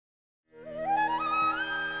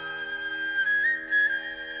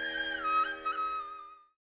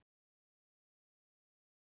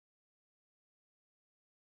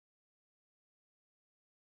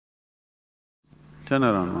Turn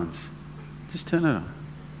around once. Just turn around.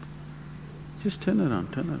 Just turn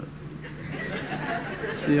around, turn around.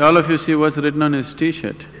 See, all of you see what's written on his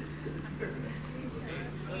t-shirt?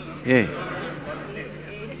 A.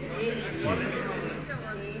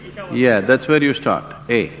 Yeah, that's where you start,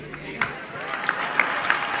 A.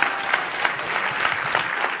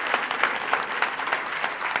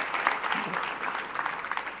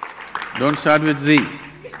 Don't start with Z,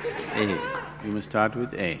 A. You must start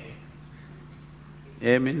with A.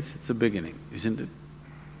 A means it's a beginning, isn't it?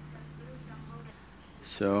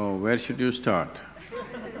 So, where should you start?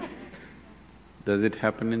 Does it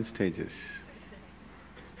happen in stages?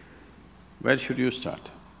 Where should you start?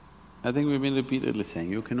 I think we've been repeatedly saying,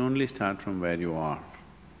 you can only start from where you are.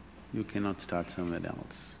 You cannot start somewhere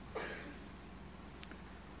else.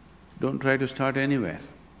 Don't try to start anywhere.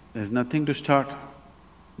 There's nothing to start.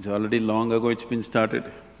 It's already long ago it's been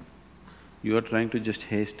started. You are trying to just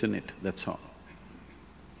hasten it, that's all.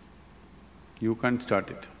 You can't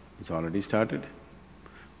start it, it's already started.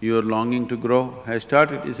 Your longing to grow has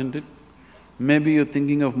started, isn't it? Maybe you're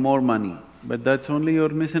thinking of more money, but that's only your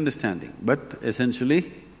misunderstanding. But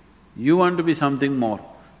essentially, you want to be something more.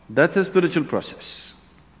 That's a spiritual process.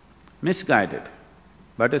 Misguided,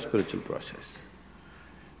 but a spiritual process.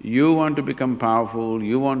 You want to become powerful,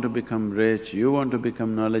 you want to become rich, you want to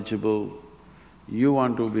become knowledgeable, you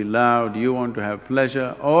want to be loved, you want to have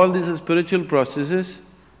pleasure, all these are spiritual processes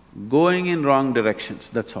going in wrong directions,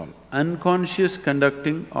 that's all. Unconscious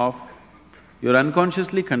conducting of… you're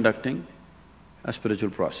unconsciously conducting a spiritual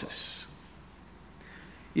process.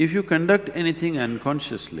 If you conduct anything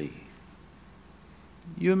unconsciously,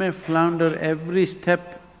 you may flounder every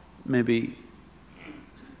step, maybe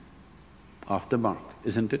off the mark,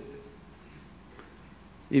 isn't it?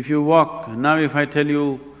 If you walk… now if I tell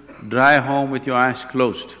you, drive home with your eyes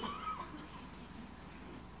closed,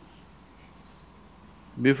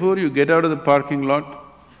 before you get out of the parking lot,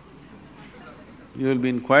 you will be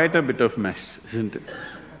in quite a bit of mess, isn't it?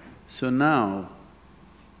 So now,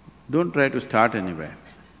 don't try to start anywhere,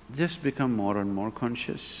 just become more and more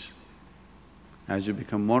conscious. As you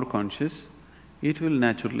become more conscious, it will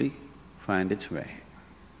naturally find its way.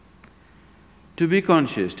 To be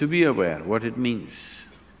conscious, to be aware, what it means.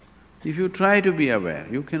 If you try to be aware,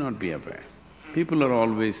 you cannot be aware. People are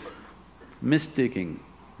always mistaking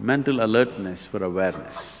mental alertness for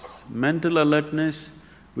awareness. Mental alertness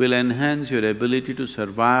will enhance your ability to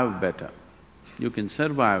survive better. You can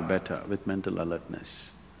survive better with mental alertness.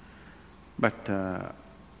 But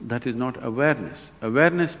that is not awareness.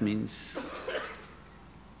 Awareness means,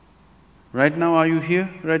 right now are you here,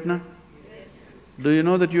 right now? Yes. Do you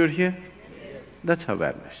know that you're here? Yes. That's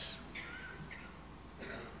awareness.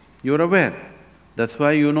 You're aware, that's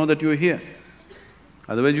why you know that you're here.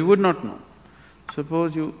 Otherwise you would not know.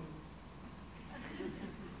 Suppose you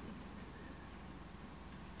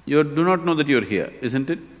do not know that you're here, isn't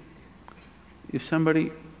it? If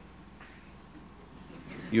somebody…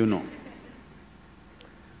 you know.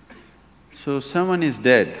 So someone is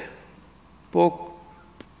dead, poke,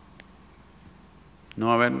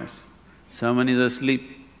 no awareness. Someone is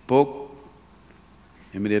asleep, poke,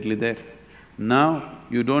 immediately there. Now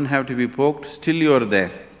you don't have to be poked, still you are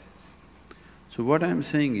there. So what I'm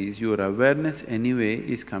saying is, your awareness anyway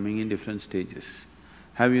is coming in different stages.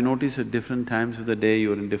 Have you noticed at different times of the day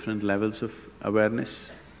you're in different levels of awareness?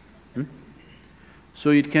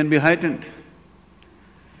 So it can be heightened.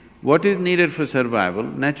 What is needed for survival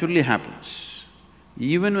naturally happens.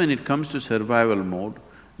 Even when it comes to survival mode,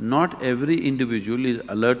 not every individual is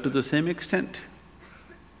alert to the same extent.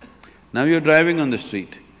 Now you're driving on the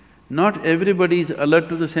street, not everybody is alert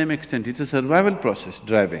to the same extent, it's a survival process,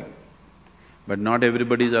 driving. But not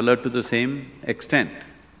everybody is alert to the same extent.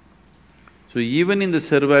 So even in the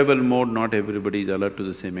survival mode, not everybody is alert to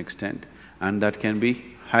the same extent, and that can be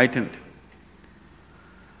heightened.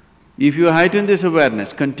 If you heighten this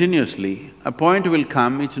awareness continuously, a point will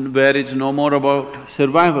come where it's no more about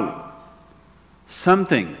survival.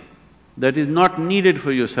 Something that is not needed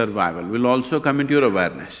for your survival will also come into your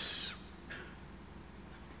awareness.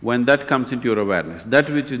 When that comes into your awareness,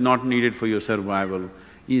 that which is not needed for your survival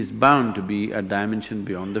is bound to be a dimension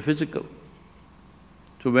beyond the physical.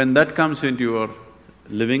 So when that comes into your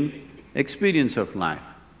living experience of life,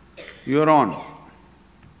 you're on.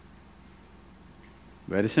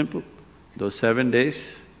 Very simple. Those 7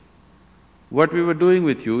 days, what we were doing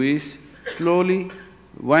with you is slowly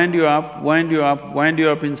wind you up, wind you up, wind you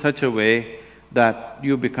up in such a way that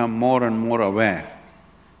you become more and more aware.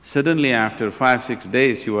 Suddenly after 5, 6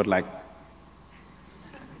 days, you were like…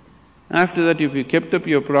 After that, if you kept up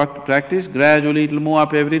your practice, gradually it'll move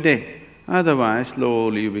up every day. Otherwise,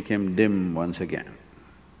 slowly you became dim once again.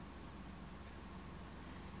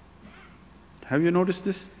 Have you noticed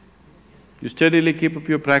this? You steadily keep up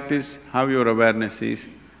your practice, how your awareness is,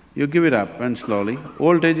 you give it up and slowly,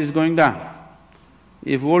 voltage is going down.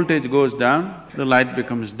 If voltage goes down, the light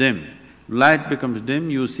becomes dim. Light becomes dim,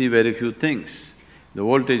 you see very few things. The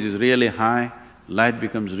voltage is really high, light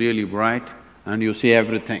becomes really bright and you see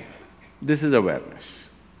everything. This is awareness.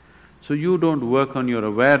 So you don't work on your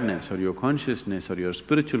awareness or your consciousness or your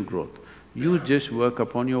spiritual growth, you just work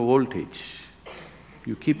upon your voltage.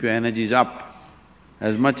 You keep your energies up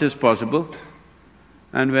as much as possible,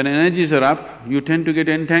 and when energies are up, you tend to get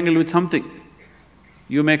entangled with something.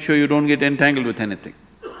 You make sure you don't get entangled with anything.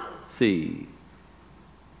 See,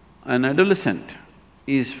 an adolescent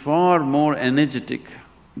is far more energetic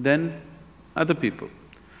than other people,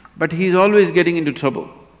 but he's always getting into trouble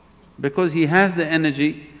because he has the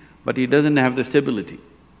energy, but he doesn't have the stability.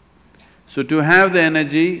 So to have the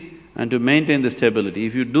energy and to maintain the stability,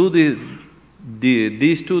 if you do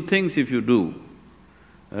these two things if you do,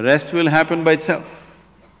 rest will happen by itself,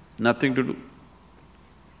 nothing to do.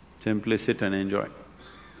 Simply sit and enjoy.